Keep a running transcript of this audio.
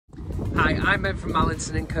Hi, I'm Ben from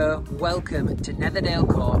Mallinson & Co. Welcome to Netherdale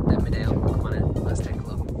Court, Denby. Come on in, let's take a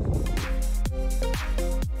look.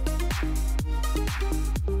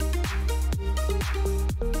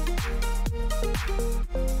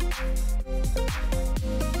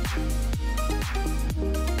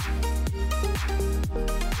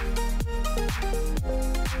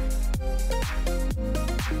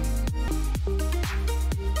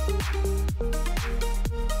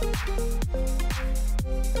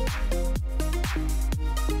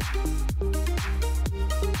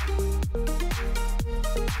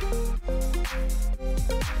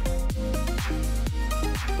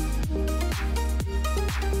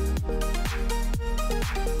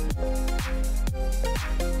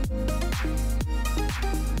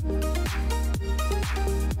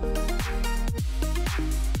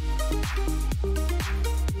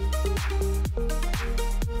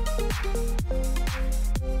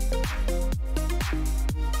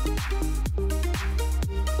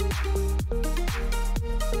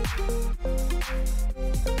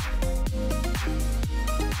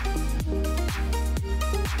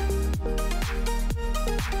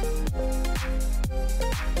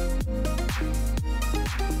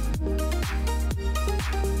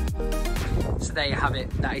 So there you have it,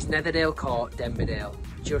 that is Netherdale Court, Denby.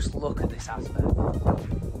 Just look at this advert.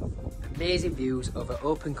 Amazing views over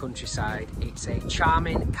open countryside. It's a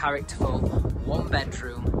charming, characterful,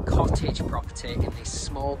 one-bedroom cottage property in this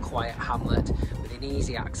small, quiet hamlet within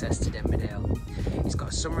easy access to Denby. It's got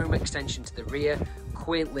a sunroom extension to the rear,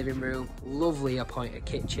 quaint living room, lovely appointed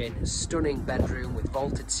kitchen, stunning bedroom with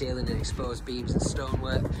vaulted ceiling and exposed beams and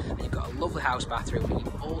stonework, and you've got a lovely house bathroom, and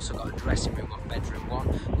you've also got a dressing room off bedroom 1,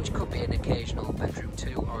 which could be an occasional bedroom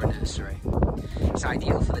 2 or a nursery. It's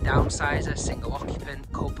ideal for the downsizer, single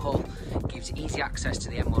occupant, couple, it gives easy access to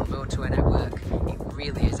the M1 motorway network. It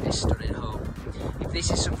really is a stunning home. If this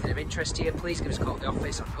is something of interest to you, please give us a call at the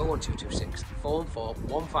office on 01226 414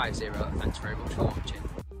 150. Thanks very much for watching.